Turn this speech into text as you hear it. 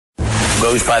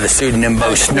goes by the pseudonym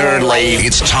Bo Snerdley.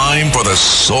 It's time for the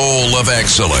Soul of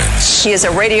Excellence. He is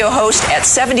a radio host at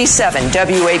 77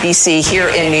 WABC here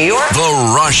in New York.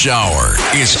 The Rush Hour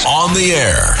is on the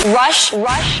air. Rush.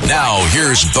 Now,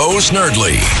 here's Bo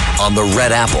Snerdley On the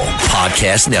Red Apple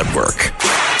Podcast Network.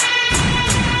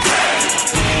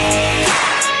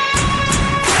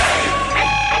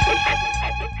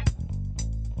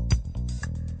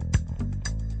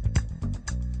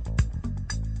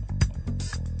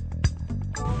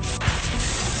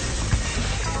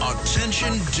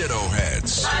 Attention Ditto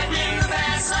Heads.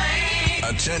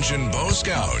 Attention Bo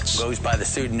Scouts. Goes by the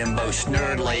pseudonym Bo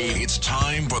Snerdley. It's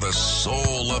time for the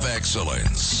Soul of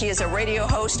Excellence. He is a radio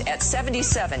host at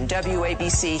 77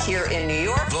 WABC here in New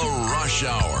York. The Rush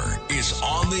Hour is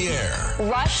on the air.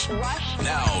 Rush.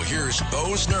 Now, here's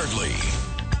Bo Snerdley.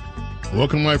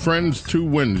 Welcome, my friends, to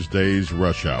Wednesday's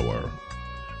Rush Hour.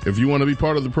 If you want to be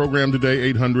part of the program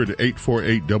today,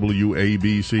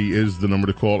 800-848-WABC is the number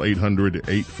to call,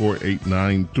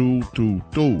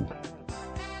 800-848-9222.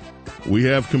 We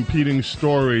have competing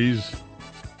stories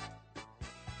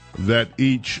that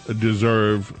each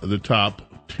deserve the top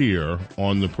tier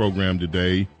on the program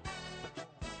today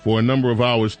for a number of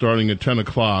hours starting at 10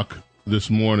 o'clock this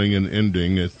morning and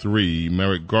ending at 3.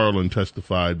 Merrick Garland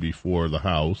testified before the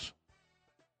House,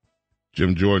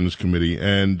 Jim Jordan's committee,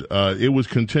 and it was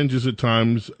contentious at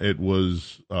times. It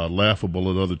was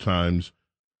laughable at other times.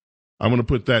 I'm going to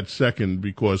put that second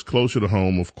because closer to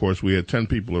home, of course, we had 10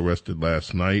 people arrested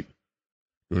last night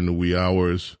during the wee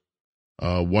hours.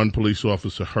 One police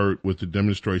officer hurt with the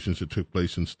demonstrations that took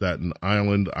place in Staten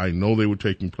Island. I know they were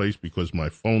taking place because my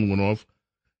phone went off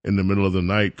in the middle of the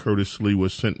night. Curtis Lee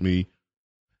sent me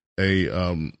a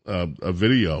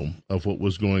video of what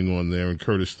was going on there. And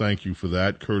Curtis, thank you for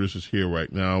that. Curtis is here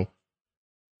right now.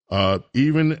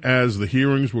 Even as the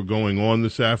hearings were going on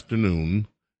this afternoon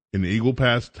in Eagle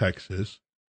Pass, Texas,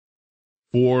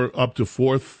 up to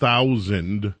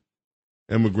 4,000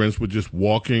 immigrants were just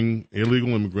illegal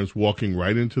immigrants walking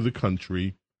right into the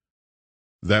country.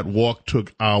 That walk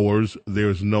took hours.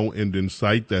 There's no end in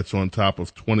sight. That's on top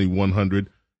of 2,100.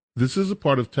 This is a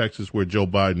part of Texas where Joe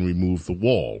Biden removed the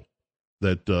wall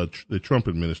that the Trump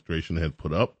administration had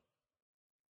put up.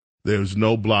 There's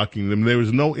no blocking them. There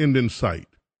is no end in sight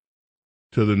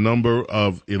to the number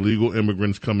of illegal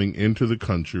immigrants coming into the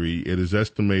country. It is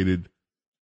estimated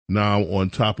now,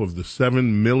 on top of the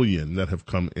 7 million that have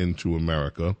come into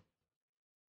America,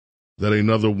 that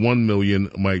another 1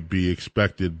 million might be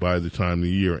expected by the time the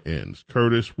year ends.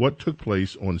 Curtis, what took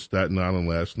place on Staten Island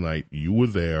last night? You were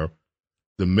there.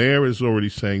 The mayor is already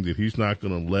saying that he's not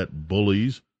going to let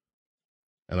bullies,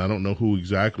 and I don't know who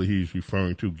exactly he's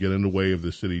referring to, get in the way of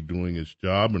the city doing its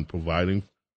job and providing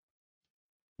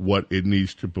what it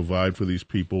needs to provide for these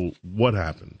people. What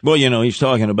happened? Well, he's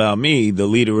talking about me, the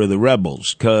leader of the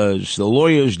rebels, because the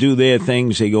lawyers do their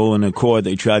things. They go into court.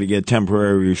 They try to get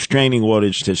temporary restraining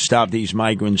orders to stop these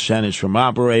migrant centers from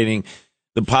operating.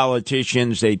 The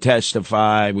politicians, they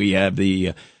testify. We have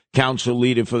the council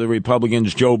leader for the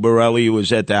Republicans, Joe Borelli, who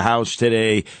was at the House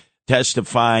today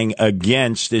testifying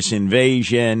against this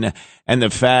invasion and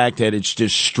the fact that it's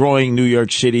destroying New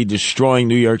York City, destroying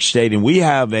New York State. And we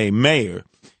have a mayor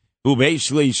who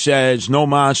basically says, no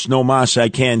mas, I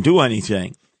can't do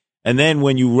anything. And then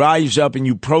when you rise up and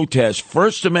you protest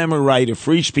First Amendment right of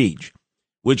free speech,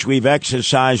 which we've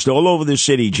exercised all over the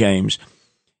city, James,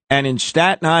 and in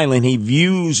Staten Island, he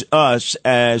views us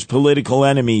as political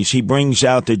enemies. He brings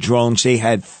out the drones. They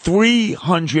had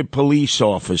 300 police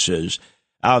officers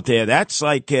out there. That's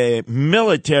like a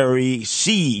military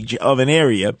siege of an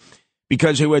area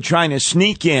because they were trying to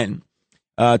sneak in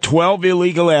 12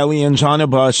 illegal aliens on a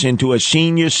bus into a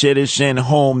senior citizen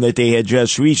home that they had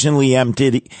just recently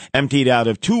emptied out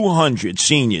of 200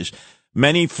 seniors,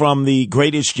 many from the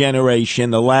greatest generation,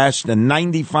 the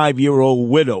 95-year-old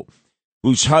widow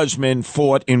whose husband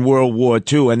fought in World War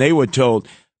II. And they were told,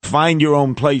 find your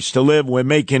own place to live. We're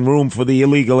making room for the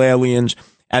illegal aliens.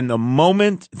 And the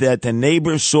moment that the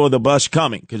neighbors saw the bus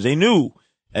coming, because they knew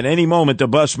at any moment the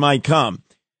bus might come,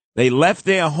 they left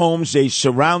their homes. They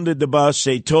surrounded the bus.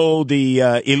 They told the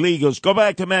illegals, go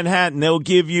back to Manhattan. They'll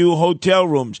give you hotel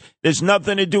rooms. There's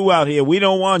nothing to do out here. We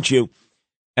don't want you.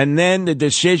 And then the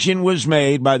decision was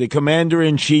made by the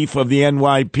commander-in-chief of the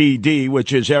NYPD,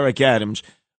 which is Eric Adams,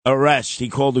 arrest. He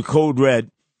called the code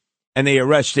red, and they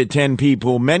arrested 10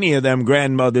 people, many of them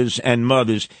grandmothers and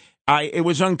mothers. It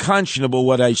was unconscionable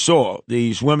what I saw.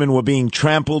 These women were being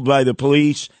trampled by the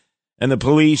police, and the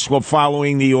police were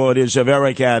following the orders of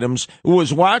Eric Adams, who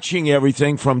was watching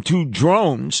everything from 2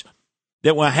 drones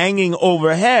that were hanging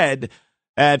overhead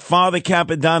at Father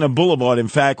Capadonna Boulevard. In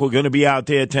fact, we're going to be out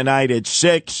there tonight at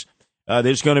 6.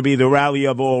 There's going to be the rally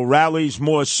of all rallies,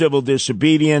 more civil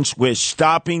disobedience. We're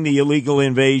stopping the illegal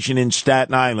invasion in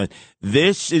Staten Island.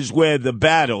 This is where the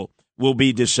battle will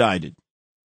be decided.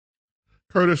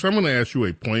 Curtis, I'm going to ask you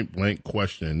a point-blank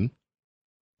question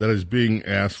that is being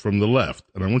asked from the left,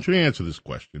 and I want you to answer this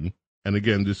question. And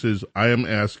again, I am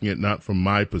asking it not from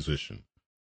my position,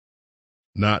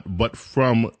 but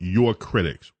from your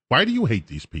critics. Why do you hate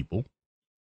these people?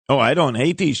 Oh, I don't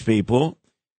hate these people.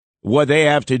 What they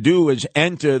have to do is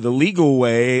enter the legal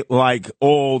way like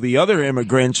all the other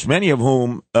immigrants, many of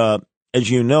whom, as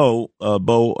you know,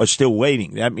 Bo, are still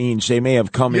waiting. That means they may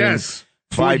have come in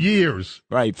 5 years.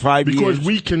 Right, 5 years. Because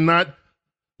we cannot.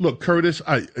 Look, Curtis,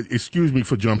 excuse me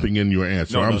for jumping in your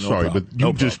answer. I'm sorry, but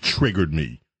you just triggered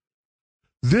me.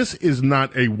 This is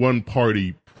not a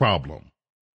one-party problem.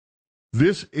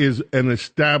 This is an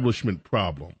establishment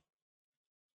problem.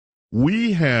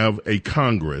 We have a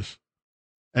Congress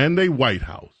and a White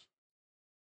House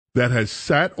that has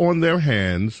sat on their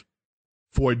hands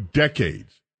for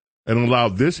decades and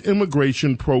allowed this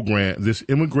immigration program, this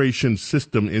immigration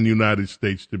system in the United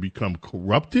States to become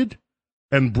corrupted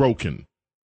and broken.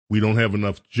 We don't have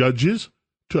enough judges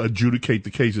to adjudicate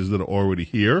the cases that are already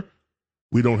here.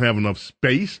 We don't have enough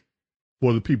space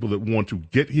for the people that want to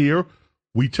get here.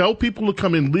 We tell people to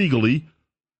come in legally,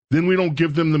 then we don't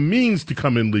give them the means to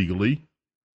come in legally.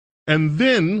 And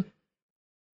then,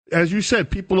 as you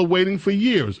said, people are waiting for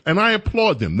years. And I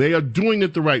applaud them. They are doing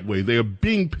it the right way. They are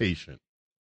being patient.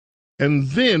 And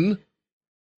then,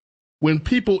 when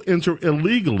people enter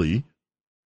illegally,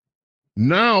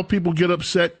 now people get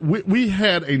upset. We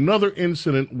had another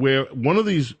incident where one of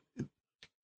these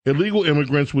illegal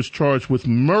immigrants was charged with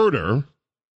murder,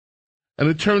 and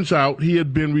it turns out he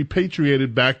had been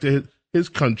repatriated back to his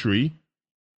country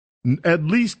at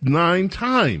least 9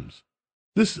 times.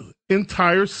 This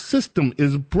entire system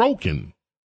is broken.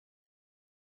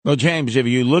 Well, James, if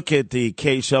you look at the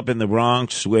case up in the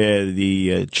Bronx where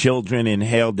the children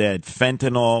inhaled that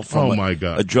fentanyl from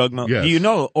a drug mill, yes. You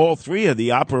know all 3 of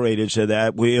the operators of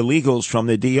that were illegals from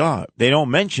the DR. They don't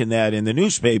mention that in the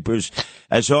newspapers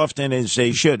as often as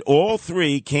they should. All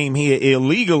 3 came here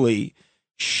illegally,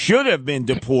 should have been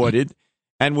deported,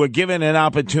 and were given an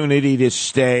opportunity to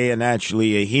stay and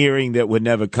actually a hearing that would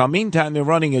never come. Meantime, they're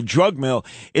running a drug mill.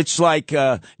 It's like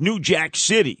New Jack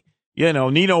City. You know,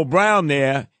 Nino Brown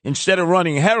there, instead of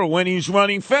running heroin, he's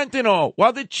running fentanyl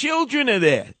while the children are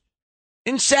there.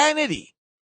 Insanity.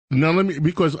 Now,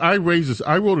 because I raised this,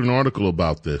 I wrote an article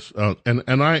about this,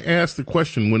 and I asked the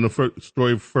question when the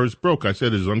story first broke. I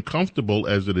said, as uncomfortable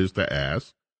as it is to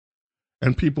ask,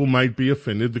 and people might be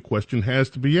offended, the question has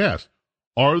to be asked.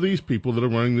 Are these people that are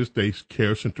running this day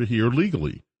care center here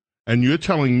legally? And you're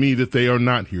telling me that they are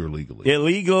not here legally.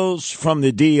 Illegals from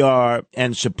the DR,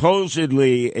 and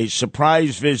supposedly a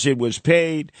surprise visit was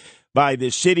paid by the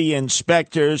city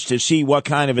inspectors to see what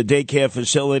kind of a daycare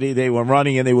facility they were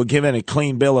running, and they were given a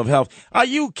clean bill of health. Are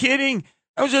you kidding?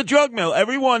 That was a drug mill.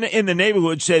 Everyone in the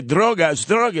neighborhood said drogas,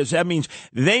 drogas. That means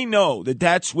they know that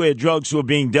that's where drugs were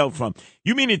being dealt from.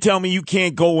 You mean to tell me you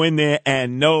can't go in there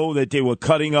and know that they were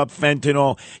cutting up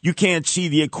fentanyl? You can't see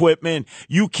the equipment.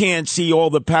 You can't see all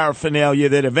the paraphernalia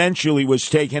that eventually was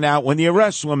taken out when the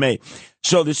arrests were made.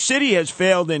 So the city has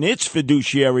failed in its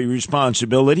fiduciary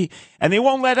responsibility, and they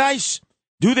won't let ICE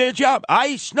do their job.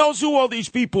 ICE knows who all these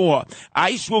people are.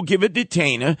 ICE will give a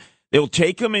detainer. They'll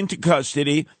take them into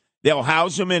custody. They'll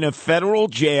house them in a federal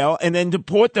jail and then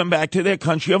deport them back to their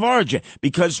country of origin.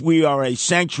 Because we are a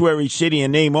sanctuary city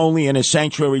and name only in a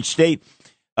sanctuary state,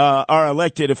 our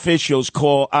elected officials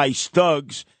call ICE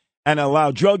thugs and allow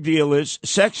drug dealers,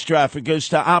 sex traffickers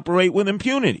to operate with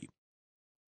impunity.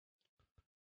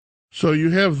 So you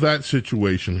have that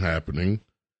situation happening.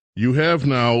 You have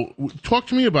now, talk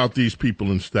to me about these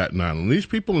people in Staten Island. These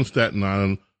people in Staten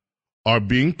Island are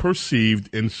being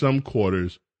perceived in some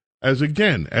quarters as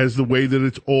the way that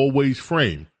it's always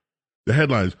framed. The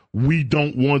headlines, "We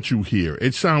don't want you here."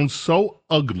 It sounds so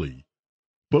ugly.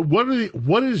 But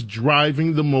what is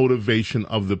driving the motivation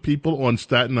of the people on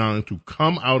Staten Island to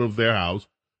come out of their house?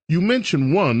 You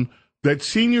mentioned one, that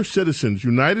senior citizens,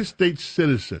 United States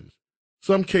citizens,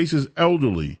 some cases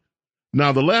elderly.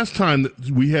 Now, the last time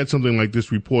that we had something like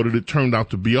this reported, it turned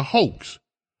out to be a hoax.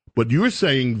 But you're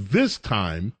saying this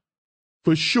time,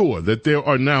 for sure, that there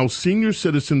are now senior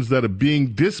citizens that are being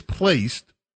displaced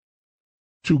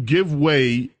to give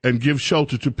way and give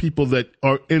shelter to people that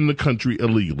are in the country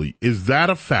illegally. Is that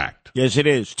a fact? Yes, it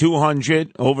is.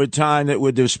 200 over time that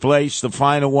were displaced, the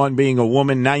final one being a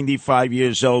woman, 95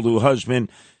 years old, whose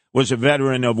husband was a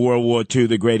veteran of World War II,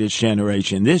 the greatest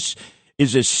generation. This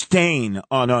is a stain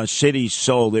on our city's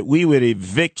soul, that we would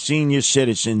evict senior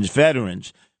citizens,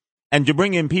 veterans, and to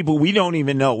bring in people we don't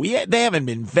even know. They haven't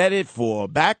been vetted for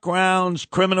backgrounds,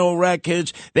 criminal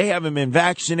records. They haven't been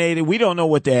vaccinated. We don't know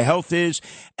what their health is.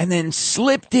 And then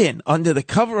slipped in under the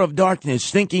cover of darkness,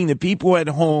 thinking the people at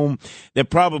home, they're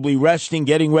probably resting,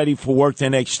 getting ready for work the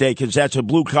next day, because that's a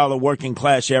blue-collar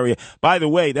working-class area. By the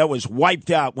way, that was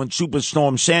wiped out when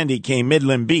Superstorm Sandy came,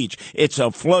 Midland Beach. It's a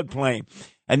floodplain.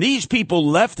 And these people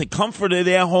left the comfort of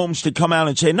their homes to come out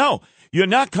and say, no, you're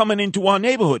not coming into our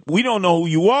neighborhood. We don't know who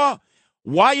you are.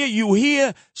 Why are you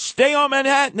here? Stay on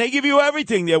Manhattan. They give you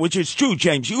everything there, which is true,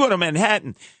 James. You go to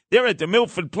Manhattan, they're at the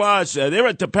Milford Plaza, they're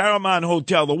at the Paramount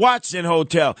Hotel, the Watson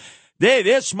Hotel.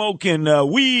 They're smoking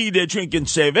weed, they're drinking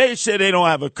cerveza, they don't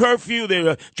have a curfew,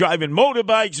 they're driving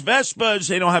motorbikes, Vespas,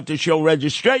 they don't have to show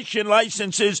registration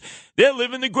licenses. They're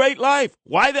living the great life.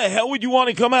 Why the hell would you want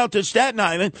to come out to Staten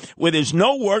Island where there's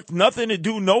no work, nothing to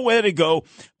do, nowhere to go,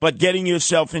 but getting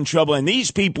yourself in trouble? And these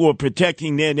people are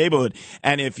protecting their neighborhood.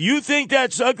 And if you think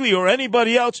that's ugly, or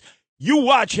anybody else, you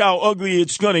watch how ugly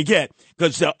it's going to get.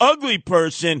 Because the ugly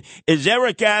person is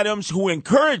Eric Adams, who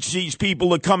encouraged these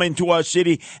people to come into our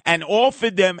city and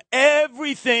offered them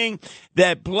everything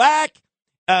that black,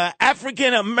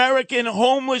 African-American,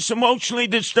 homeless, emotionally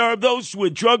disturbed, those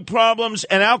with drug problems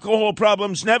and alcohol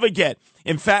problems never get.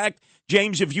 In fact,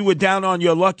 James, if you were down on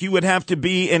your luck, you would have to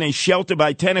be in a shelter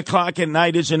by 10 o'clock at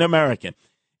night as an American.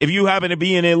 If you happen to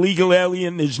be an illegal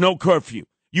alien, there's no curfew.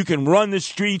 You can run the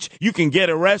streets. You can get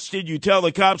arrested. You tell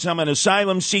the cops, I'm an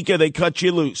asylum seeker. They cut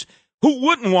you loose. Who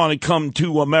wouldn't want to come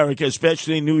to America,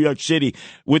 especially New York City,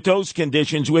 with those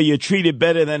conditions where you're treated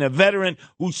better than a veteran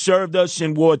who served us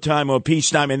in wartime or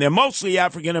peacetime? And they're mostly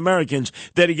African Americans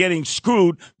that are getting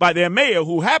screwed by their mayor,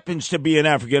 who happens to be an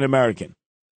African American.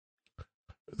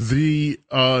 The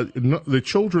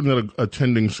children that are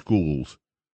attending schools.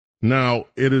 Now,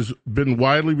 it has been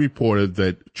widely reported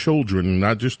that children,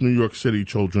 not just New York City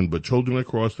children, but children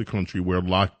across the country where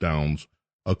lockdowns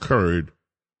occurred,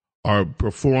 are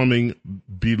performing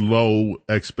below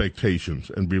expectations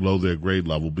and below their grade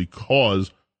level because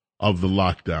of the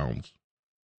lockdowns.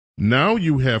 Now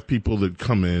you have people that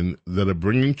come in that are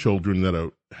bringing children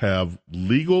that have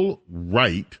legal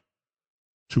right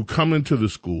to come into the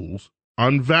schools,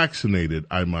 unvaccinated,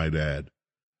 I might add.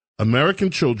 American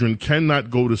children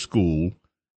cannot go to school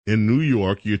in New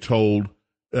York, you're told,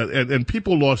 and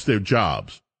people lost their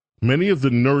jobs. Many of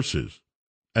the nurses,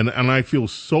 and I feel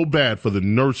so bad for the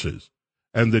nurses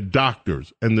and the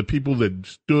doctors and the people that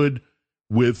stood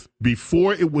with,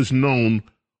 before it was known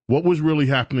what was really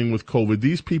happening with COVID,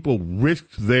 these people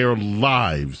risked their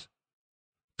lives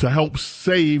to help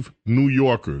save New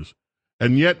Yorkers.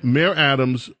 And yet Mayor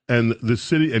Adams and the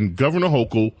city and Governor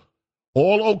Hochul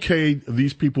all okayed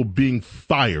these people being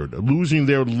fired, losing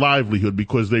their livelihood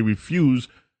because they refused,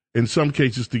 in some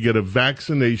cases, to get a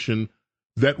vaccination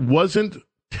that wasn't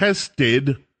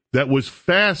tested, that was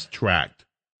fast-tracked.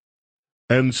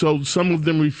 And so some of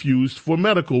them refused for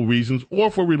medical reasons or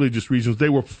for religious reasons. They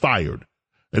were fired,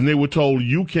 and they were told,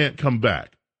 you can't come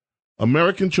back.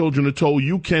 American children are told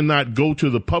you cannot go to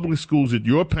the public schools that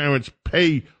your parents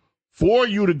pay for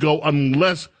you to go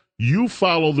unless you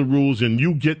follow the rules and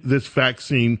you get this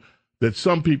vaccine that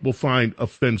some people find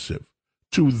offensive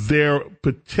to their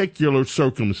particular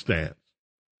circumstance.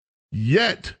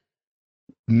 Yet,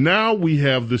 now we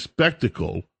have the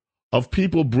spectacle of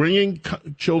people bringing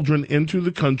children into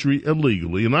the country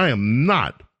illegally, and I'm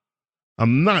not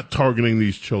targeting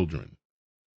these children.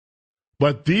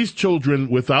 But these children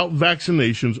without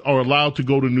vaccinations are allowed to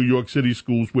go to New York City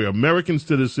schools where American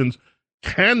citizens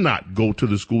cannot go to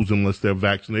the schools unless they're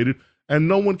vaccinated, and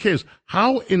no one cares.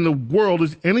 How in the world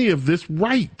is any of this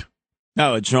right?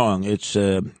 No, it's wrong. It's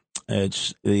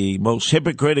the most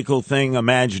hypocritical thing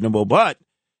imaginable. But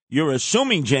you're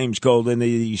assuming, James Golden, that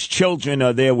these children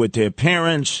are there with their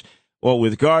parents or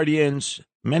with guardians.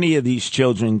 Many of these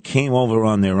children came over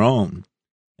on their own,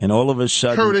 and all of a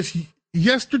sudden... Curtis,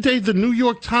 yesterday the New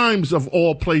York Times, of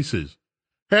all places,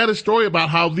 had a story about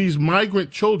how these migrant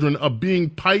children are being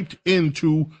piped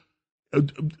into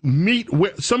meet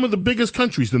some of the biggest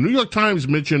countries. The New York Times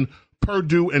mentioned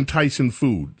Purdue and Tyson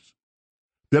Foods,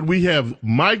 that we have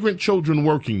migrant children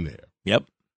working there. Yep.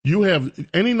 You have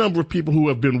any number of people who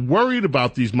have been worried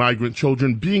about these migrant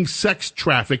children being sex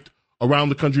trafficked around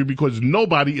the country because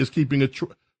nobody is keeping a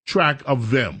track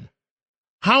of them.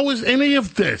 How is any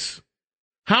of this?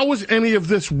 How is any of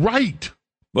this right?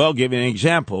 Well, give you an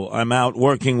example. I'm out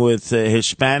working with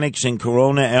Hispanics in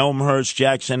Corona, Elmhurst,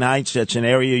 Jackson Heights. That's an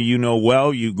area you know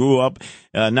well. You grew up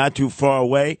not too far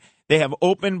away. They have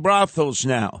open brothels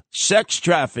now, sex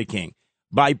trafficking.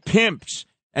 by pimps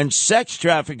and sex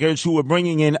traffickers who are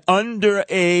bringing in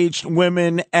underage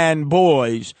women and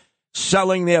boys,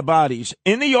 selling their bodies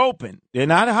in the open. They're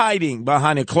not hiding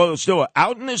behind a closed door.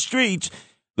 Out in the streets,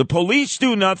 the police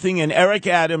do nothing, and Eric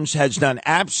Adams has done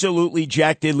absolutely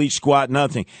jack diddly squat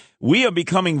nothing. We are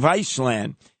becoming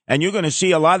Viceland, and you're going to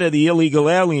see a lot of the illegal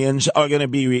aliens are going to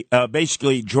be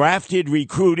basically drafted,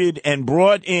 recruited, and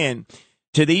brought in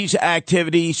to these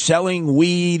activities, selling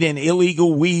weed in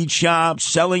illegal weed shops,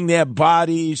 selling their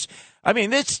bodies. I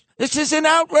mean, this is an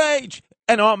outrage.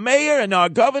 And our mayor and our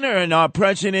governor and our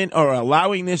president are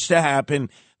allowing this to happen.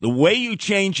 The way you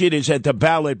change it is at the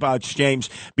ballot box, James,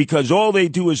 because all they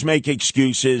do is make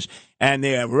excuses, and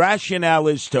their rationale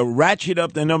is to ratchet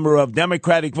up the number of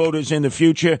Democratic voters in the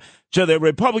future so that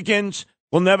Republicans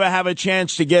will never have a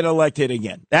chance to get elected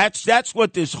again. That's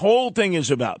what this whole thing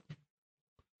is about.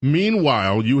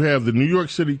 Meanwhile, you have the New York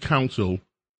City Council,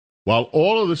 while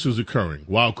all of this is occurring,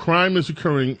 while crime is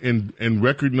occurring in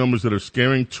record numbers that are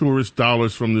scaring tourist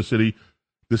dollars from the city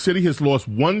has lost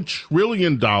 $1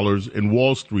 trillion in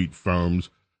Wall Street firms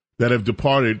that have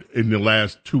departed in the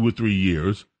last 2 or 3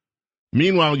 years.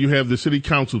 Meanwhile, you have the City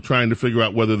Council trying to figure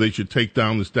out whether they should take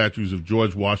down the statues of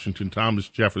George Washington, Thomas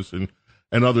Jefferson,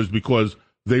 and others because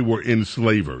they were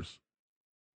enslavers.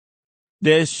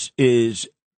 This is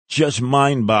just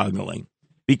mind-boggling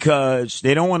because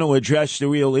they don't want to address the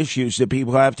real issues that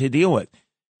people have to deal with.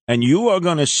 And you are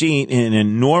going to see an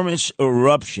enormous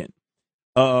eruption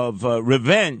of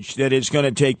revenge that is going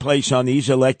to take place on these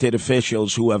elected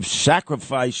officials who have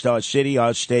sacrificed our city,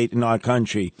 our state, and our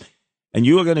country. And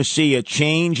you are going to see a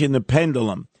change in the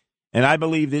pendulum. And I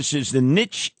believe this is the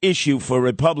niche issue for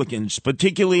Republicans,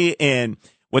 particularly in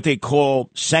what they call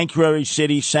sanctuary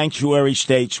cities, sanctuary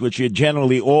states, which are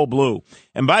generally all blue.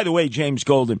 And by the way, James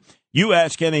Golden, you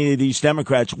ask any of these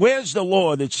Democrats, where's the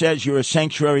law that says you're a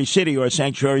sanctuary city or a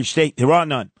sanctuary state? There are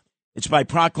none. It's by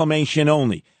proclamation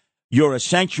only. You're a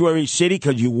sanctuary city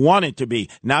because you want it to be,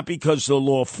 not because the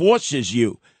law forces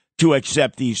you to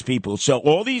accept these people. So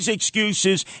all these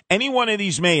excuses, any one of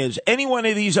these mayors, any one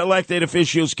of these elected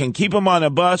officials can keep them on a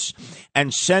bus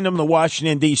and send them to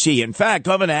Washington, D.C. In fact,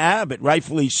 Governor Abbott,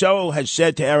 rightfully so, has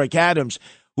said to Eric Adams,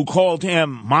 who called him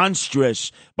monstrous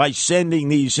by sending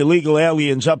these illegal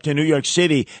aliens up to New York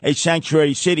City, a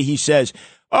sanctuary city, he says,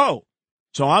 oh,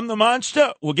 so I'm the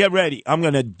monster? Well, get ready. I'm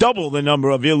going to double the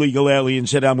number of illegal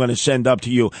aliens that I'm going to send up to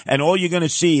you. And all you're going to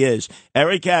see is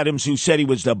Eric Adams, who said he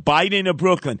was the Biden of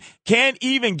Brooklyn, can't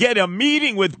even get a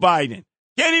meeting with Biden.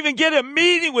 Can't even get a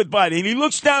meeting with Biden. He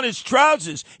looks down his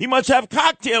trousers. He must have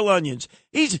cocktail onions.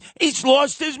 He's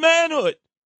lost his manhood.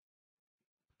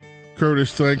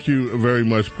 Curtis, thank you very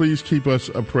much. Please keep us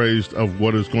appraised of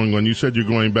what is going on. You said you're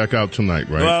going back out tonight,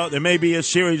 right? Well, there may be a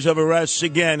series of arrests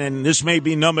again, and this may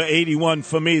be number 81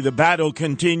 for me. The battle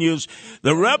continues.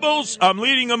 The rebels, I'm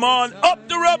leading them on. Up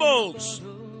the rebels!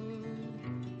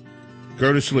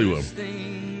 Curtis Sliwa.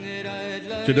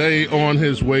 Today, on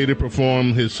his way to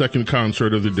perform his second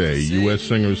concert of the day, U.S.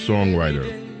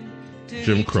 singer-songwriter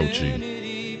Jim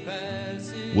Croce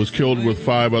was killed with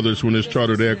 5 others when his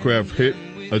chartered aircraft hit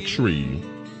a tree,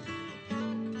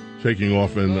 taking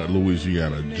off in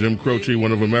Louisiana. Jim Croce,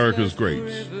 one of America's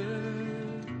greats.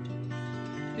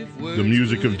 The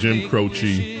music of Jim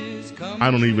Croce,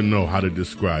 I don't even know how to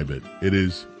describe it. It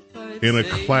is in a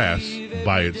class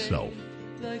by itself.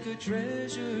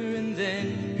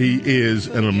 He is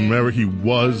an American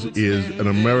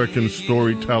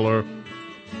storyteller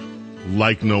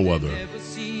like no other.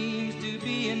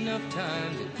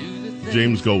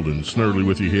 James Golden, Snerdley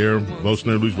with you here. Bo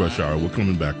Snerdley's Rush Hour. We're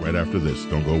coming back right after this.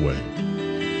 Don't go away.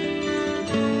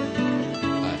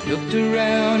 I looked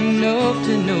around enough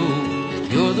to know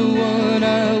that you're the one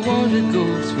I want to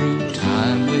go through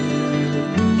time with.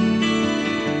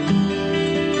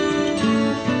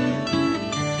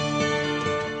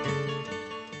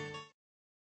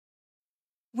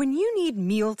 When you need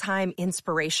mealtime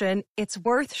inspiration, it's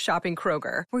worth shopping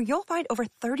Kroger, where you'll find over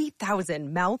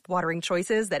 30,000 mouth-watering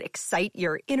choices that excite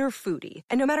your inner foodie.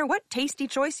 And no matter what tasty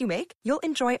choice you make, you'll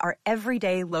enjoy our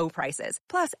everyday low prices,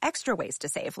 plus extra ways to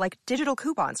save, like digital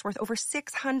coupons worth over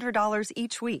 $600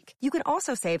 each week. You can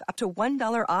also save up to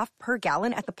 $1 off per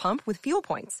gallon at the pump with fuel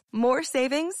points. More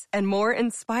savings and more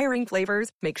inspiring flavors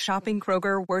make shopping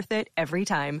Kroger worth it every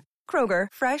time. Kroger,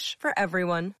 fresh for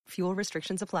everyone. Fuel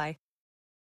restrictions apply.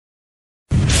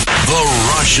 The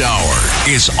Rush Hour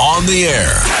is on the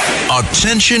air.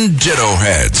 Attention Ditto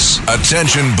Heads.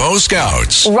 Attention Bo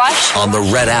Scouts. Rush on the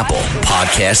Red Apple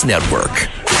Podcast Network.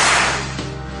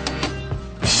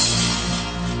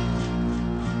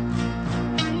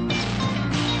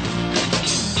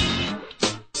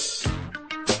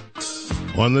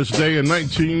 On this day in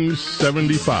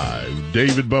 1975,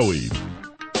 David Bowie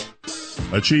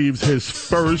achieved his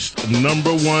first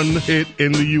 #1 hit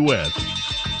in the U.S.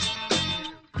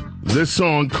 This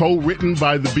song, co-written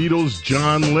by the Beatles'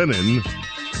 John Lennon,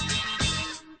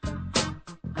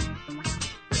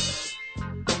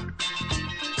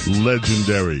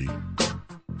 legendary,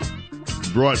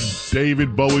 brought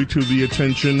David Bowie to the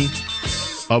attention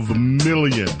of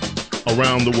millions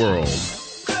around the world.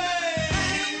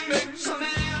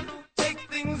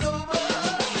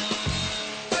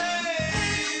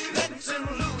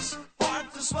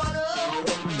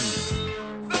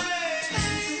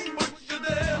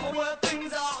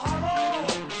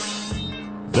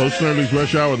 Los Nerdy's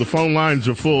Rush Hour. The phone lines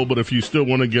are full, but if you still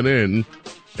want to get in,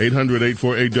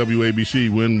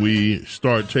 800-848-WABC when we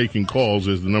start taking calls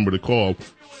is the number to call.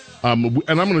 And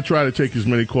I'm going to try to take as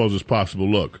many calls as possible.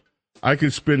 Look, I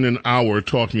could spend an hour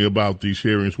talking about these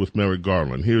hearings with Merrick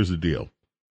Garland. Here's the deal.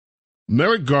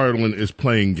 Merrick Garland is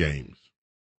playing games.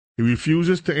 He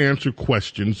refuses to answer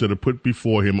questions that are put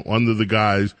before him under the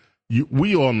guise,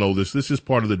 we all know this. This is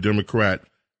part of the Democrat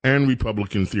and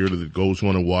Republican theater that goes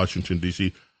on in Washington,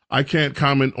 D.C. I can't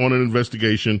comment on an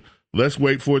investigation. Let's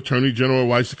wait for Attorney General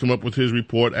Weiss to come up with his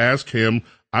report. Ask him.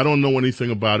 I don't know anything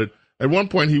about it. At one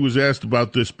point, he was asked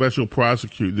about this special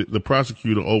prosecutor, the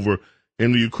prosecutor over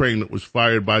in the Ukraine that was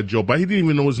fired by Joe Biden. He didn't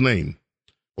even know his name,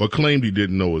 or claimed he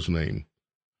didn't know his name.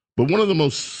 But one of the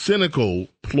most cynical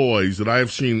ploys that I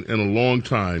have seen in a long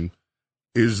time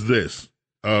is this.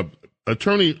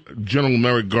 Attorney General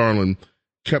Merrick Garland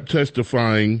kept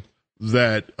testifying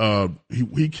that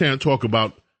he can't talk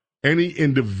about any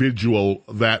individual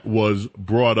that was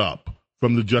brought up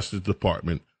from the Justice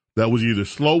Department that was either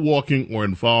slow walking or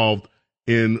involved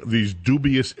in these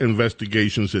dubious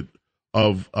investigations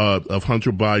of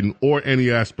Hunter Biden or any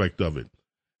aspect of it.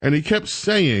 And he kept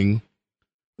saying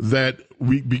that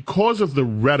because of the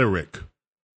rhetoric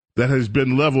that has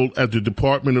been leveled at the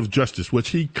Department of Justice, which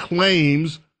he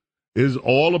claims is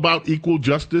all about equal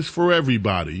justice for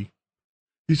everybody,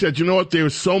 he said, you know what, there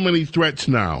are so many threats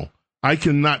now. I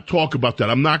cannot talk about that.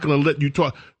 I'm not going to let you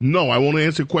talk. No, I want to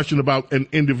answer a question about an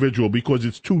individual because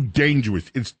it's too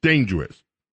dangerous. It's dangerous.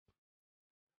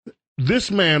 This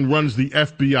man runs the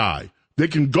FBI. They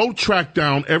can go track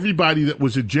down everybody that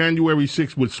was at January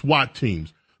 6th with SWAT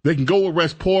teams. They can go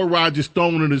arrest Paul Roger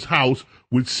Stone in his house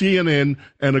with CNN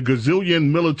and a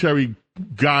gazillion military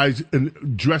guys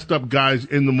and dressed up guys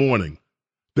in the morning.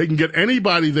 They can get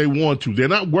anybody they want to. They're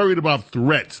not worried about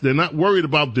threats. They're not worried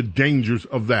about the dangers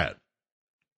of that.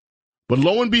 But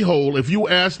lo and behold, if you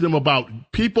ask them about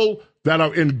people that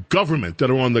are in government, that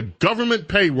are on the government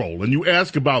payroll, and you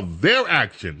ask about their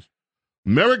actions,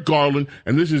 Merrick Garland,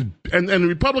 and the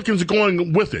Republicans are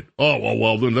going with it. Oh,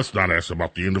 well, then let's not ask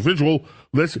about the individual.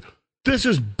 This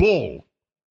is bull.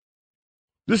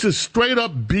 This is straight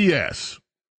up BS.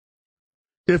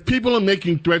 If people are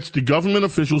making threats to government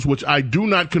officials, which I do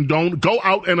not condone, go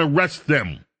out and arrest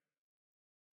them.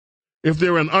 If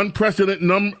they're an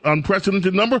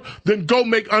unprecedented number, then go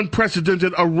make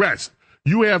unprecedented arrests.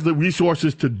 You have the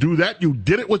resources to do that. You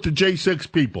did it with the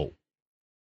J6 people.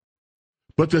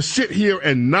 But to sit here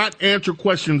and not answer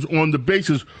questions on the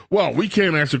basis, well, we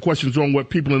can't answer questions on what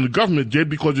people in the government did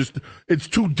because it's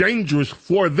too dangerous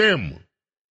for them,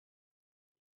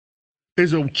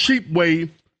 is a cheap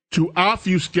way to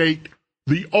obfuscate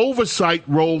the oversight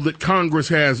role that Congress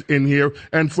has in here,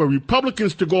 and for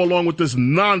Republicans to go along with this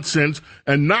nonsense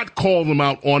and not call them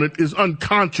out on it is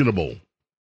unconscionable.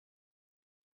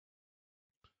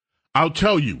 I'll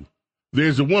tell you,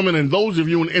 there's a woman, and those of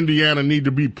you in Indiana need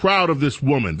to be proud of this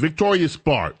woman, Victoria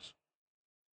Sparks.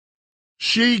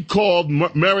 She called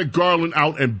Merrick Garland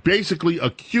out and basically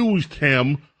accused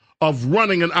him of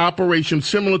running an operation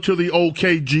similar to the old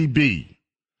KGB.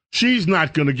 She's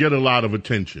not going to get a lot of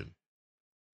attention.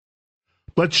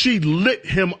 But she lit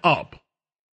him up.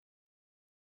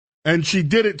 And she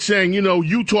did it saying,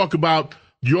 you talk about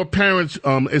your parents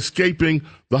escaping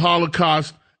the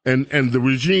Holocaust and the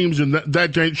regimes and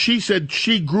that. She said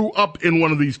she grew up in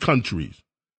one of these countries.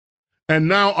 And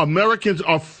now Americans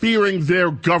are fearing their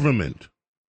government.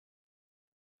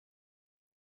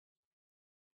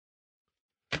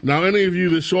 Now, any of you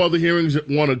that saw the hearings that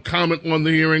want to comment on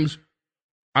the hearings,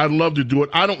 I'd love to do it.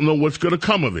 I don't know what's going to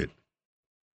come of it.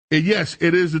 And yes,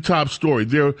 it is the top story.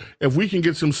 If we can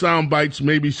get some sound bites,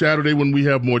 maybe Saturday when we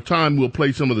have more time, we'll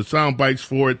play some of the sound bites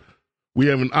for it. We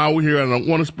have an hour here, and I don't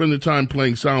want to spend the time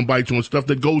playing sound bites on stuff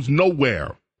that goes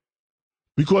nowhere.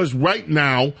 Because right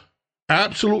now,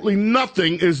 absolutely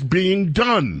nothing is being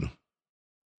done.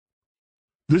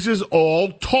 This is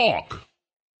all talk.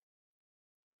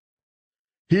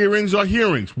 Hearings are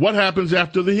hearings. What happens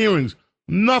after the hearings?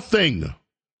 Nothing.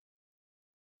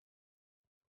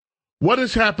 What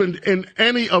has happened in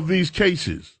any of these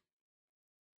cases?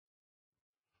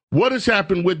 What has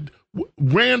happened with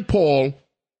Rand Paul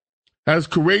has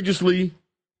courageously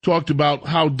talked about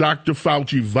how Dr.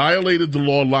 Fauci violated the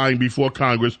law lying before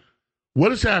Congress.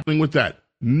 What is happening with that?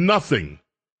 Nothing.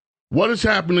 What is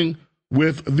happening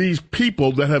with these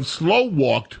people that have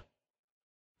slow-walked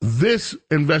this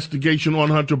investigation on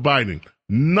Hunter Biden?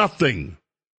 Nothing.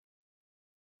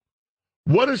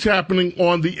 What is happening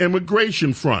on the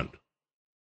immigration front,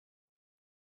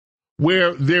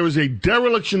 where there is a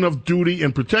dereliction of duty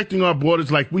in protecting our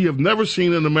borders like we have never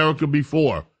seen in America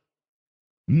before?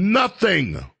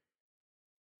 Nothing.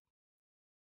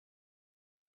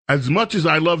 As much as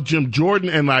I love Jim Jordan,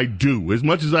 and I do, as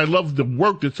much as I love the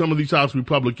work that some of these House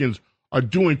Republicans are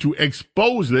doing to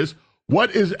expose this,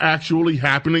 what is actually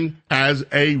happening as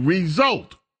a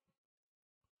result?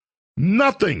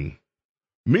 Nothing.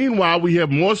 Meanwhile, we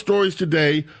have more stories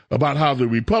today about how the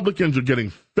Republicans are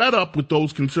getting fed up with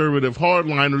those conservative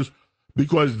hardliners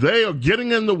because they are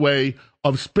getting in the way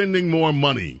of spending more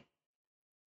money.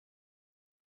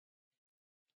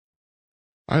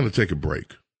 I'm going to take a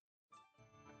break.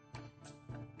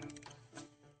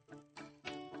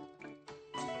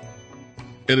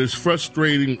 It is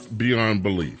frustrating beyond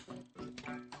belief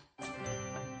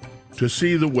to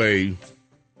see the way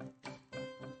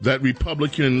that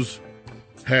Republicans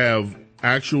have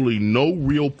actually no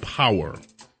real power.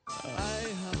 I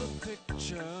have a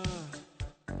picture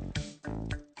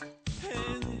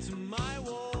pinned to my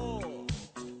wall.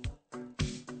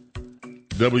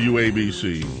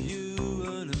 WABC. You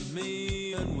and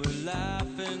me, and we're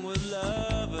laughing with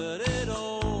love at it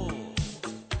all.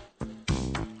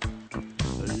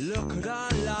 Look at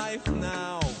our life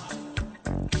now.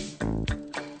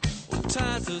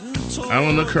 Tattered and torn.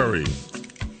 Alan Curry.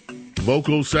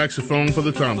 Vocal saxophone for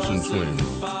the Thompson Twins.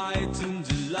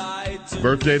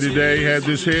 Birthday today, had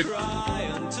this hit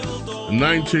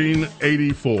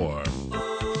 1984.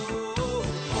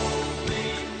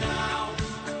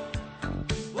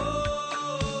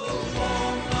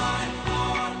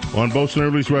 On Bo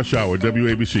Snerdley's Rush Hour,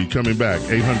 WABC, coming back,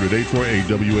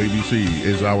 800-848-WABC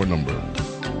is our number.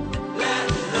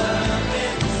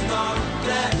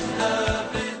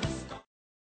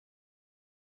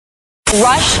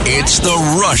 Rush. It's the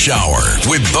Rush Hour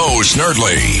with Bo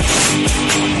Snerdley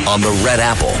on the Red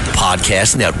Apple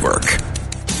Podcast Network.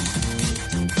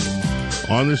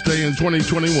 On this day in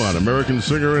 2021, American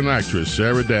singer and actress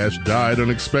Sarah Dash died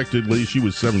unexpectedly. She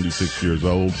was 76 years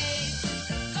old.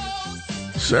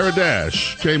 Sarah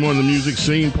Dash came on the music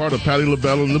scene, part of Patti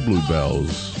LaBelle and the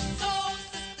Bluebells.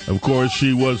 Of course,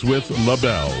 she was with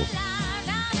LaBelle.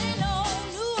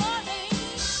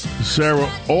 Sarah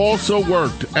also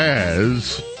worked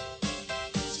as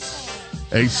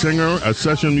a singer, a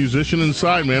session musician, and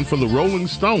sideman for the Rolling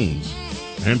Stones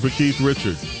and for Keith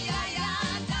Richards.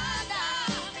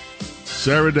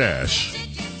 Sarah Dash,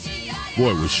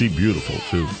 boy, was she beautiful,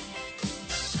 too.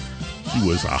 She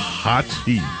was a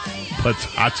hottie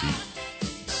patati.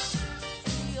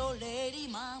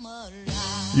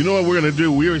 You know what we're going to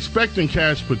do? We're expecting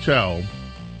Kash Patel,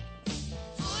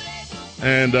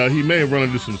 and he may have run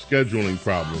into some scheduling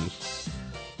problems.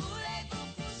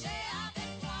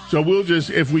 So we'll just,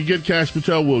 if we get Kash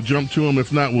Patel, we'll jump to him.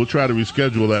 If not, we'll try to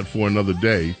reschedule that for another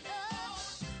day.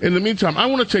 In the meantime, I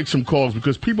want to take some calls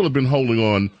because people have been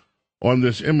holding on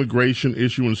this immigration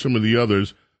issue and some of the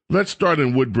others. Let's start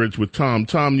in Woodbridge with Tom.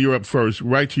 Tom, you're up first.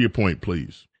 Right to your point,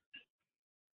 please.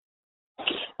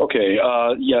 Okay,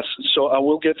 yes. So I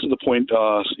will get to the point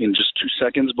in just 2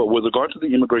 seconds, but with regard to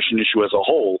the immigration issue as a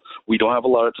whole, we don't have a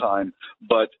lot of time.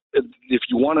 But if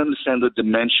you want to understand the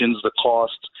dimensions, the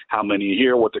cost, how many are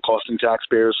here, what they're costing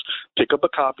taxpayers, pick up a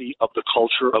copy of The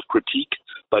Culture of Critique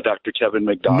by Dr. Kevin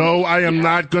McDonald. No, I am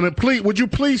not going to. Please, would you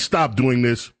please stop doing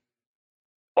this?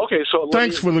 Okay, so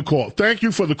thanks for the call. Thank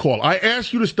you for the call. I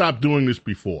asked you to stop doing this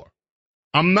before.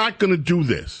 I'm not going to do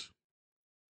this.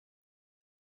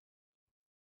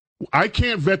 I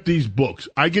can't vet these books.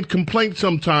 I get complaints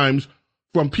sometimes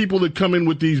from people that come in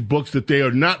with these books that they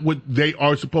are not what they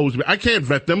are supposed to be. I can't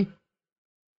vet them.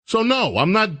 So no,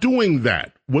 I'm not doing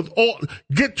that.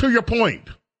 Get to your point.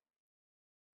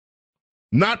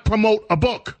 Not promote a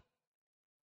book.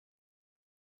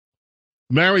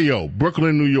 Mario,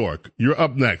 Brooklyn, New York. You're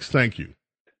up next. Thank you.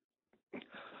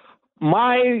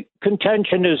 My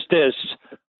contention is this.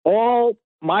 All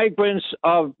migrants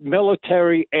of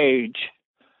military age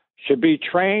should be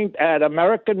trained at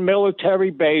American military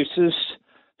bases,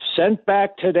 sent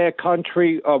back to their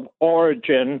country of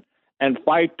origin, and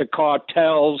fight the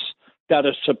cartels that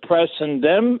are suppressing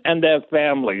them and their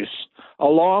families,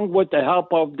 along with the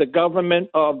help of the government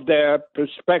of their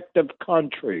respective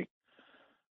country,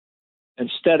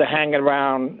 instead of hanging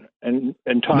around and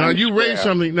Times Now, you Square. raised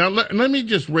something. Now, let me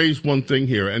just raise one thing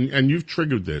here, and you've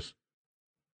triggered this.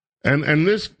 And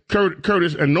this,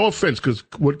 Curtis, and no offense, because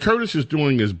what Curtis is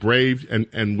doing is brave,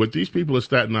 and what these people of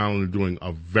Staten Island are doing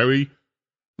are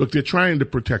look, they're trying to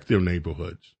protect their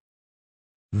neighborhoods.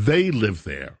 They live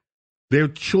there. Their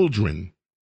children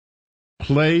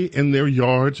play in their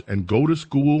yards and go to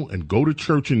school and go to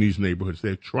church in these neighborhoods.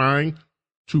 They're trying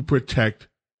to protect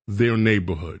their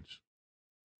neighborhoods.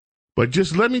 But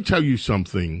just let me tell you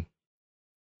something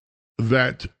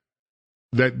that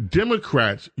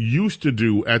Democrats used to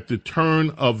do at the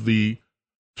turn of the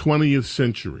 20th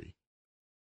century.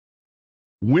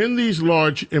 When these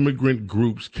large immigrant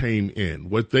groups came in,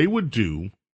 what they would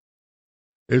do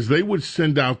is they would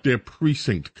send out their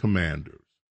precinct commanders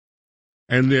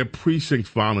and their precinct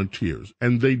volunteers,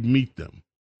 and they'd meet them.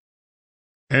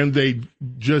 And they'd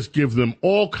just give them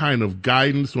all kind of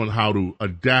guidance on how to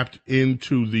adapt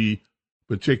into the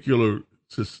particular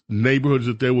neighborhoods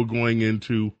that they were going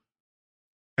into.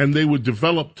 And they would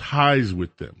develop ties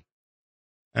with them.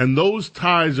 And those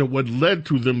ties are what led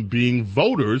to them being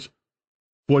voters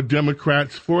for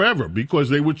Democrats forever, because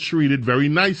they were treated very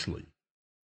nicely.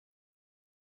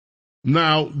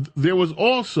 Now, there was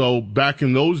also, back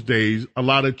in those days, a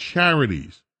lot of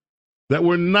charities that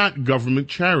were not government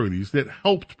charities that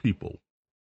helped people.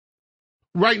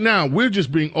 Right now, we're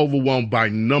just being overwhelmed by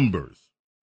numbers.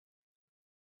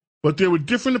 But there were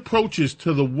different approaches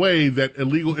to the way that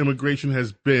illegal immigration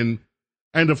has been.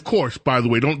 And of course, by the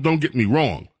way, don't get me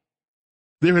wrong,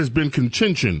 there has been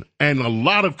contention, and a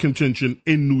lot of contention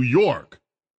in New York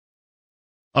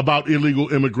about illegal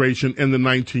immigration in the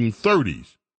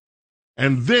 1930s.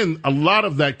 And then a lot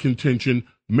of that contention,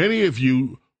 many of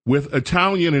you with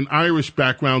Italian and Irish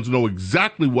backgrounds know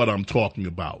exactly what I'm talking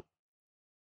about,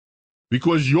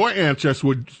 because your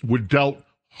ancestors were dealt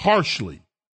harshly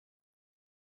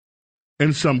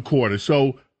in some quarters.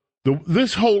 So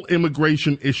this whole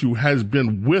immigration issue has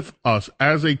been with us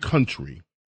as a country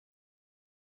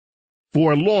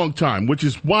for a long time, which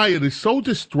is why it is so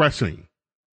distressing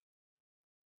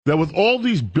that with all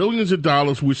these billions of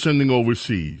dollars we're sending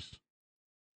overseas,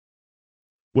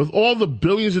 with all the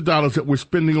billions of dollars that we're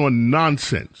spending on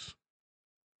nonsense,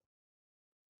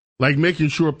 like making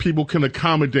sure people can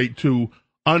accommodate to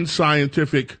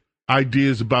unscientific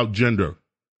ideas about gender,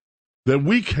 that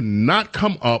we cannot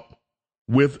come up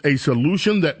with a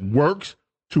solution that works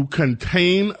to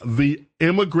contain the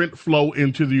immigrant flow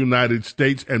into the United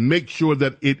States and make sure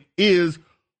that it is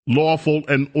lawful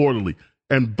and orderly.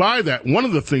 And by that, one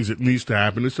of the things that needs to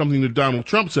happen is something that Donald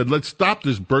Trump said: let's stop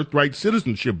this birthright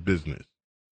citizenship business.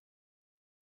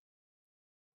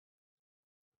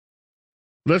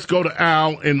 Let's go to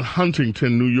Al in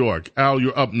Huntington, New York. Al,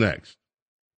 you're up next.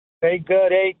 Hey,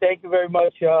 good. Hey, thank you very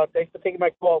much. Thanks for taking my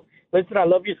call. Listen, I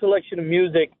love your selection of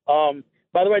music.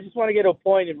 By the way, I just want to get to a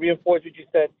point and reinforce what you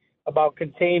said about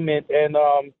containment. And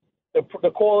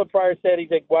the caller prior said,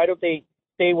 he's like, why don't they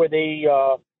stay where they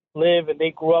live and they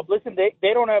grew up? Listen,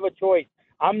 they don't have a choice.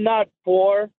 I'm not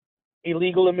for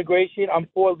illegal immigration. I'm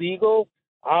for legal.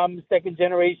 I'm second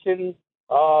generation.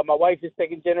 My wife is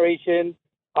second generation.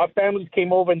 Our families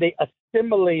came over and they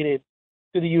assimilated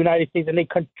to the United States, and they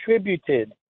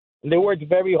contributed. And they worked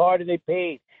very hard and they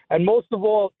paid. And most of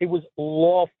all, it was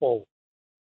lawful.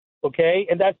 Okay?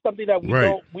 And that's something that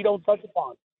we don't touch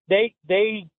upon. They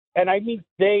and I mean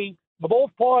they,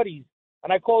 both parties,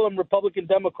 and I call them Republican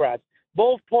Democrats,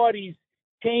 both parties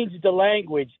changed the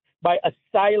language by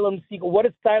asylum seeker. What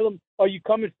asylum are you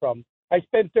coming from? I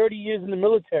spent 30 years in the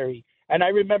military, and I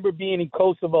remember being in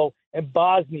Kosovo and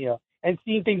Bosnia and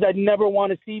seeing things I'd never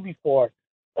want to see before.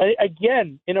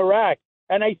 Again, in Iraq,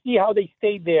 and I see how they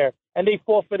stayed there and they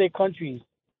fought for their countries.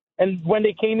 And when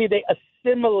they came here, they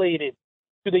assimilated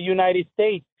to the United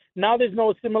States. Now there's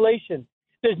no assimilation.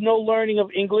 There's no learning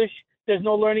of English. There's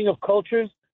no learning of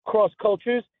cultures, cross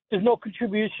cultures. There's no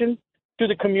contribution to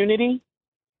the community.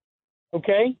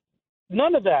 Okay?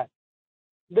 None of that.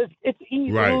 It's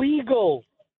illegal.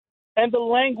 Right. And the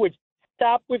language.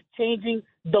 Stop with changing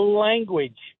the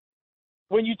language.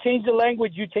 When you change the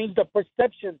language, you change the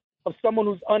perception of someone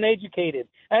who's uneducated.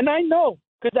 And I know,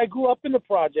 because I grew up in the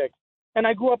projects, and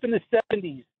I grew up in the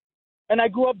 70s, and I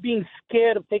grew up being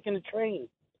scared of taking the train.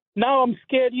 Now I'm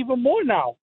scared even more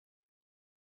now.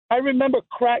 I remember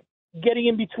crack getting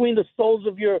in between the soles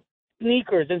of your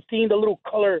sneakers and seeing the little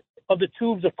color of the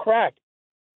tubes of crack.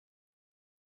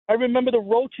 I remember the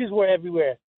roaches were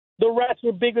everywhere. The rats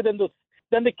were bigger than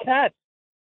the cats.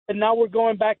 and now we're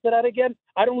going back to that again.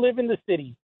 I don't live in the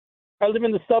city. I live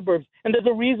in the suburbs, and there's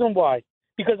a reason why.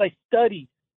 Because I studied,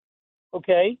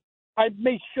 okay? I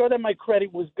made sure that my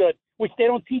credit was good, which they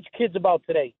don't teach kids about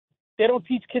today. They don't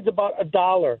teach kids about a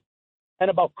dollar and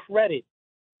about credit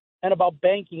and about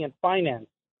banking and finance.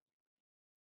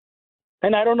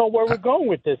 And I don't know where we're going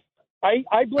with this. I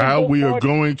blame Al, both we are parties.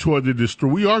 going toward the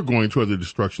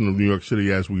destruction of New York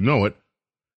City as we know it,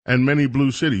 and many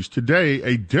blue cities. Today,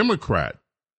 a Democrat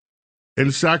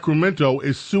in Sacramento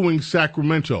is suing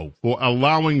Sacramento for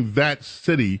allowing that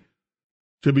city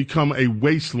to become a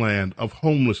wasteland of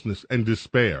homelessness and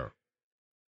despair.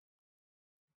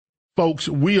 Folks,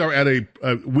 we are at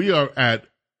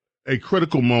a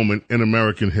critical moment in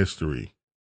American history.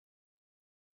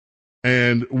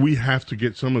 And we have to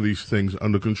get some of these things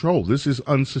under control. This is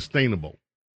unsustainable.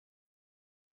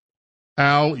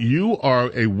 Al, you are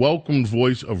a welcome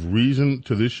voice of reason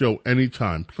to this show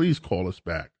anytime. Please call us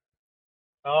back.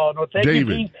 Oh, no, thank David,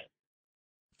 you, Keith.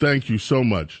 thank you so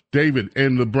much. David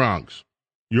in the Bronx,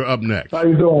 you're up next. How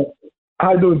you doing?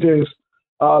 How you doing, James?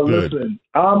 Good. Listen,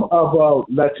 I'm of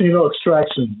Latino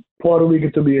extraction, Puerto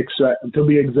Rican to be exact.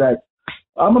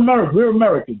 I'm American. We're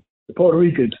American, the Puerto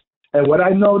Ricans. And what I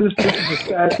noticed, this is a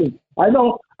sad thing. I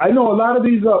know a lot of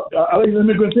these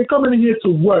immigrants, they come in here to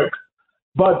work,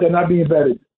 but they're not being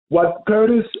vetted. What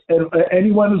Curtis and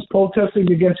anyone who's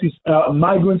protesting against these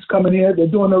migrants coming here, they're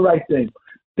doing the right thing.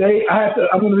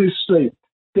 I'm going to be straight.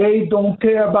 They don't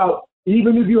care about,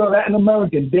 even if you're a Latin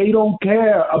American, they don't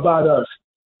care about us.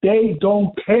 They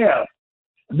don't care.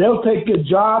 They'll take your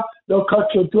job, they'll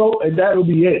cut your throat, and that'll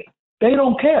be it. They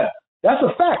don't care. That's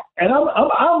a fact. And I'm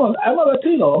a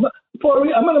Latino. I'm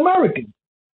an American.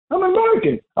 I'm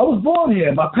American. I was born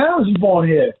here. My parents were born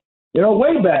here,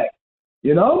 way back,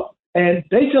 and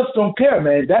they just don't care,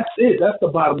 man. That's it. That's the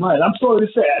bottom line. I'm sorry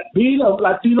to say, being of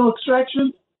Latino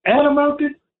extraction and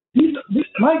American,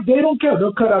 they don't care.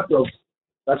 They'll cut our throats.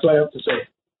 That's what I have to say.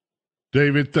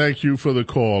 David, thank you for the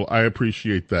call. I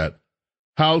appreciate that.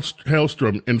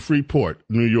 Hellstrom in Freeport,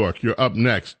 New York, you're up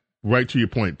next. Right to your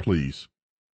point, please.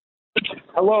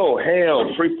 Hello,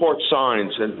 Hale, Freeport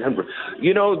Signs, and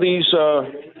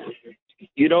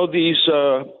these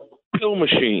pill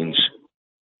machines.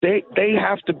 They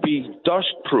have to be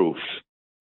dust-proof.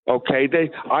 Okay,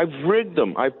 I've rigged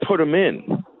them. I put them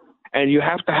in, and you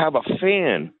have to have a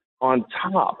fan on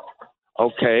top.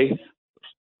 Okay,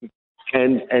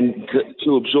 and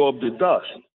to absorb the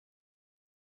dust.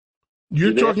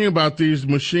 You're talking about these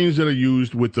machines that are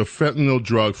used with the fentanyl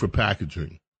drug for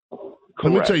packaging.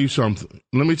 Correct. Let me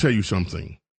tell you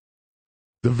something.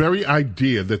 The very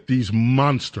idea that these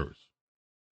monsters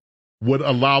would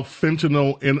allow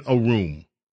fentanyl in a room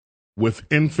with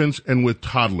infants and with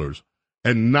toddlers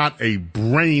and not a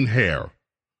brain hair,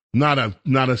 not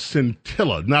a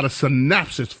scintilla, not a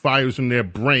synapsis fires in their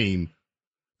brain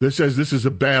that says this is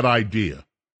a bad idea.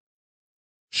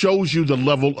 Shows you the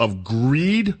level of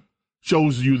greed,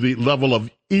 shows you the level of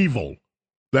evil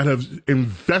that have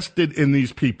invested in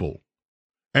these people.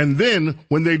 And then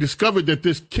when they discovered that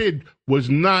this kid was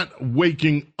not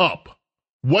waking up,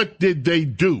 what did they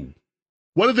do?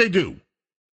 What did they do?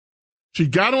 She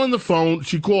got on the phone.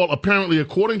 She called, apparently,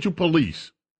 according to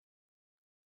police,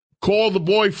 called the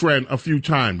boyfriend a few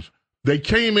times. They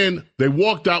came in. They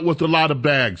walked out with a lot of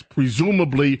bags,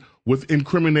 presumably with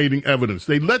incriminating evidence.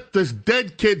 They let this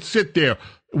dead kid sit there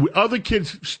with other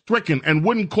kids stricken and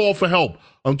wouldn't call for help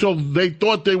until they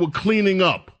thought they were cleaning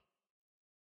up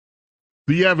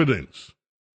the evidence.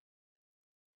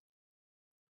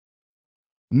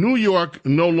 New York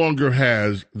no longer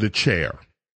has the chair.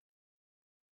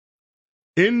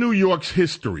 In New York's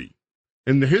history,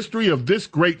 in the history of this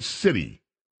great city,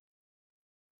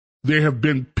 there have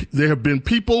been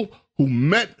people who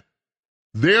met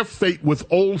their fate with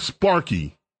Old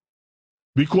Sparky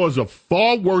because of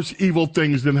far worse evil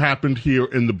things than happened here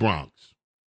in the Bronx.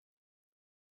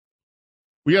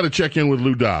 We got to check in with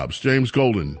Lou Dobbs, James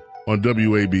Golden on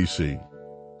WABC.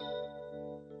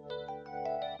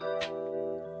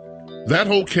 That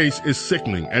whole case is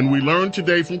sickening, and we learned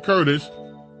today from Curtis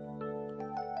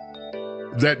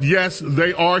that, yes,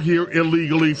 they are here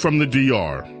illegally from the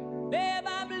DR. Babe,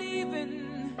 I'm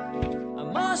leaving. I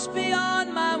must be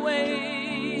on my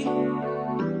way.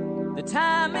 The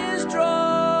time is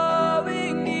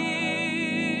drawing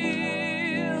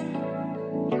near.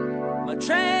 My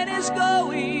train is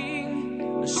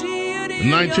going. I see it in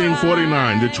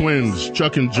 1949, the twins,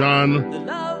 Chuck and John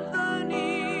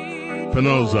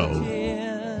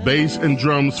Pinozzo, bass and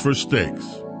drums for Styx.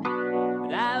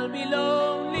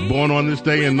 Born on this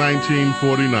day in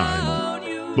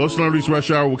 1949. Los Angeles Rush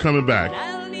Hour, we're coming back.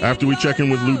 after we check in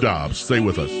with Lou Dobbs. Stay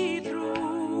with us.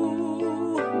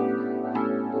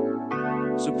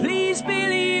 So please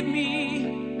believe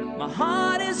me, my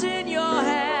heart is in your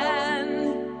hand,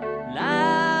 and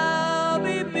I'll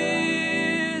be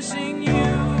missing you.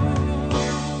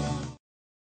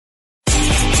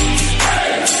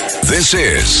 This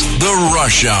is The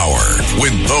Rush Hour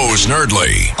with Bo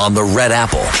Snerdley on the Red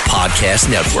Apple Podcast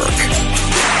Network.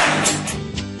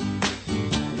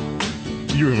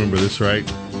 You remember this, right?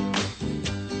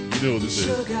 You know what this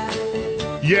is.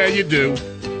 Yeah, you do.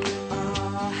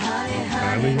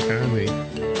 Honey, honey.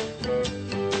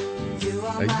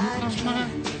 Are you just my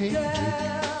baby?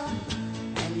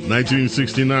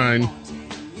 1969.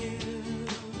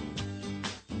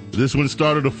 This one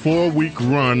started a 4-week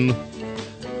run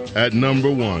at number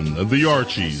 1, The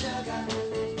Archies.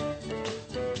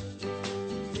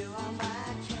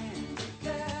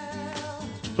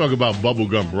 Talk about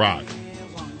bubblegum rock.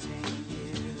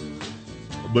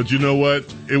 But you know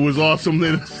what? It was awesome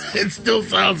that it still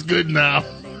sounds good now.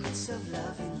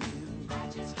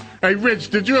 Hey, Rich,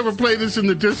 did you ever play this in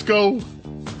the disco?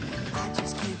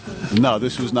 No,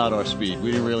 this was not our speed.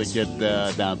 We didn't really get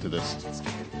down to this.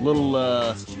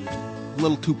 Little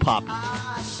too poppy.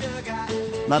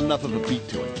 Not enough of a beat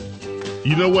to it.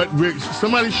 You know what, Rich?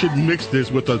 Somebody should mix this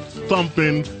with a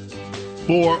thumping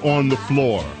 4 on the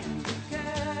floor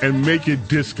and make it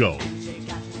disco.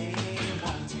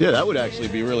 Yeah, that would actually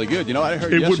be really good. You know, I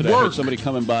heard yesterday, I heard somebody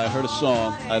coming by, I heard a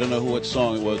song. I don't know what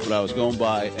song it was, but I was going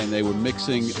by, and they were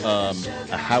mixing a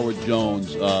Howard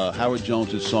Jones'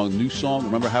 song, New Song.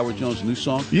 Remember Howard Jones' New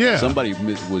Song? Yeah. Somebody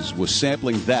was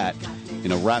sampling that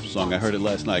in a rap song. I heard it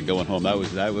last night going home. That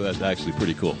was actually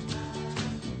pretty cool.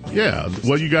 Yeah,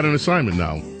 well, you got an assignment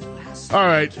now. All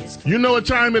right, you know what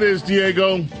time it is,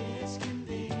 Diego.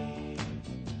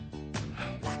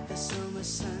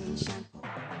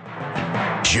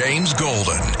 James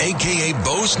Golden, a.k.a.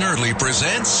 Bo Snerdley,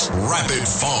 presents Rapid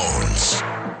Phones.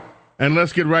 And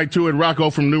let's get right to it. Rocco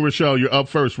from New Rochelle, you're up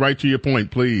first. Right to your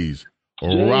point, please.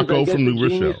 James, Rocco from New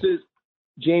Rochelle.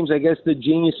 James, I guess the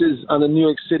geniuses on the New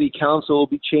York City Council will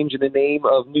be changing the name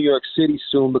of New York City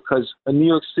soon, because New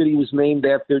York City was named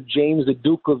after James, the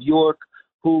Duke of York,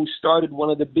 who started one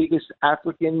of the biggest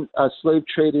African slave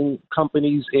trading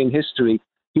companies in history.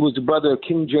 He was the brother of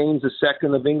King James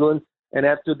II of England. And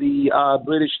after the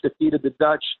British defeated the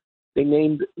Dutch, they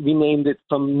renamed it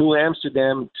from New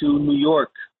Amsterdam to New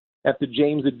York after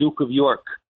James, the Duke of York.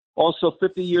 Also,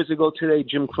 50 years ago today,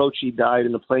 Jim Croce died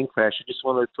in a plane crash. I just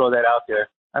wanted to throw that out there.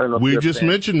 I don't know if we you're a just fan.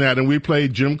 mentioned that, and we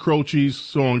played Jim Croce's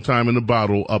song Time in the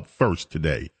Bottle up first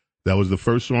today. That was the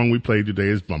first song we played today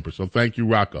as bumper. So thank you,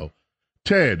 Rocco.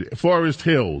 Ted, Forest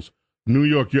Hills, New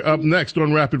York, you're up next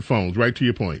on Rapid Phones. Right to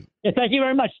your point. Yeah, thank you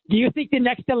very much. Do you think the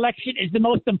next election is the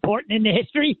most important in the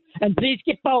history? And please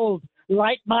get bold.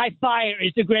 Light My Fire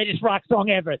is the greatest rock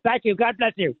song ever. Thank you. God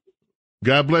bless you.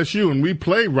 God bless you. And we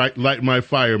play Light My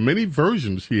Fire, many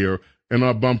versions here in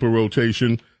our bumper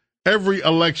rotation. Every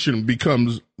election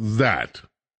becomes that,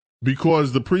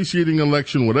 because the preceding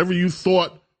election, whatever you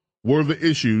thought were the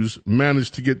issues,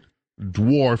 managed to get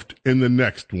dwarfed in the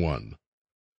next one.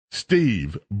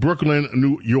 Steve, Brooklyn,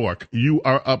 New York, you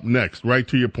are up next. Right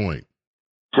to your point.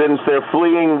 Since they're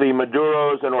fleeing the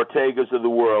Maduros and Ortegas of the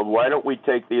world, why don't we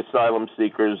take the asylum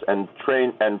seekers and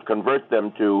train and convert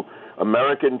them to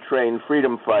American-trained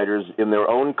freedom fighters in their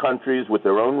own countries with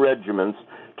their own regiments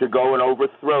to go and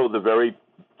overthrow the very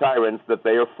tyrants that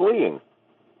they are fleeing?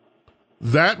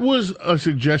 That was a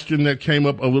suggestion that came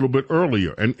up a little bit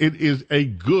earlier, and it is a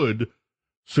good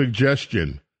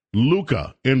suggestion.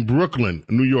 Luca in Brooklyn,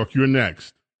 New York, you're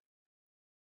next.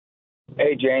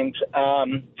 Hey, James.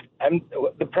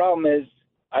 The problem is,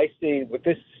 I see with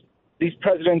this, these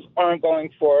presidents aren't going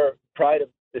for pride of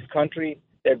this country.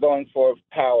 They're going for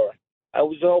power. I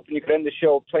was hoping you could end the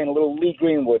show playing a little Lee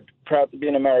Greenwood, Proud to be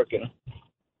an American.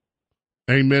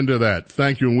 Amen to that.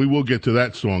 Thank you. And we will get to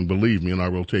that song, believe me, in our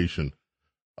rotation.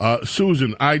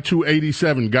 Susan,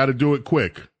 I-287, got to do it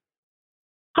quick.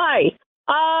 Hi.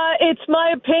 It's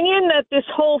my opinion that this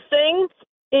whole thing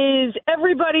is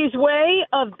everybody's way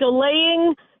of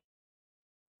delaying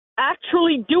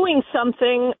actually doing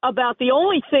something about the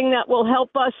only thing that will help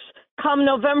us come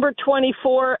November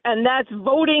 24, and that's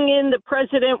voting in the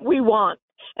president we want.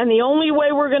 And the only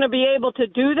way we're going to be able to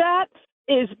do that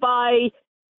is by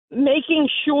making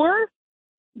sure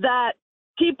that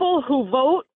people who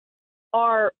vote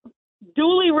are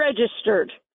duly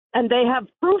registered and they have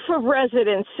proof of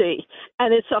residency,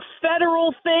 and it's a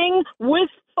federal thing with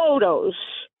photos.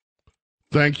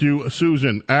 Thank you,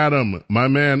 Susan. Adam, my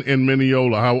man in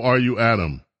Mineola, how are you,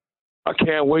 Adam? I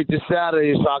can't wait this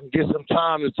Saturday so I can get some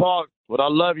time to talk. But I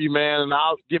love you, man, and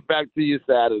I'll get back to you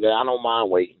Saturday. I don't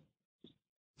mind waiting.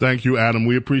 Thank you, Adam.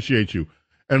 We appreciate you.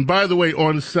 And by the way,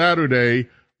 on Saturday,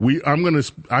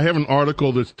 I have an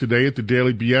article that's today at the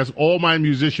Daily BS. All my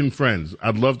musician friends,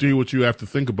 I'd love to hear what you have to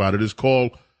think about it. It's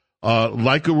called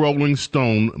Like a Rolling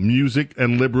Stone, Music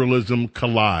and Liberalism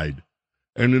Collide.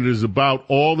 And it is about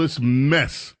all this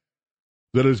mess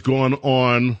that has gone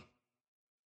on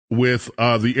with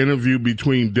the interview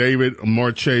between David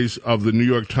Marchese of the New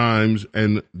York Times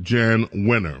and Jan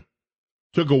Wenner.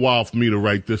 Took a while for me to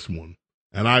write this one,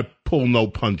 and I pull no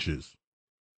punches.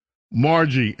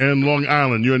 Margie in Long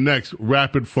Island, you're next.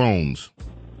 Rapid phones.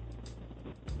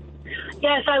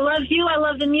 Yes, I love you. I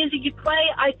love the music you play.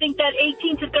 I think that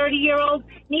 18 to 30-year-olds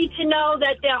need to know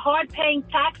that their hard-paying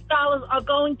tax dollars are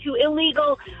going to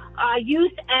illegal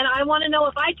use, and I want to know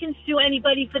if I can sue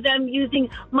anybody for them using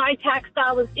my tax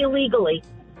dollars illegally.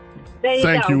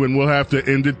 Thank you, and we'll have to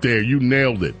end it there. You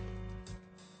nailed it.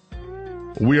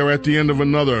 We are at the end of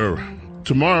another.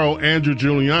 Tomorrow, Andrew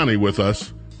Giuliani with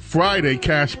us. Friday,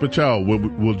 Kash Patel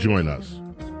will join us.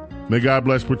 May God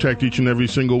bless, protect each and every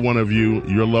single one of you,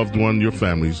 your loved one, your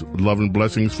families. Love and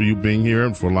blessings for you being here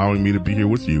and for allowing me to be here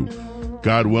with you.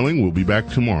 God willing, we'll be back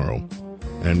tomorrow,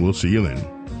 and we'll see you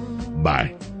then.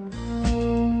 Bye.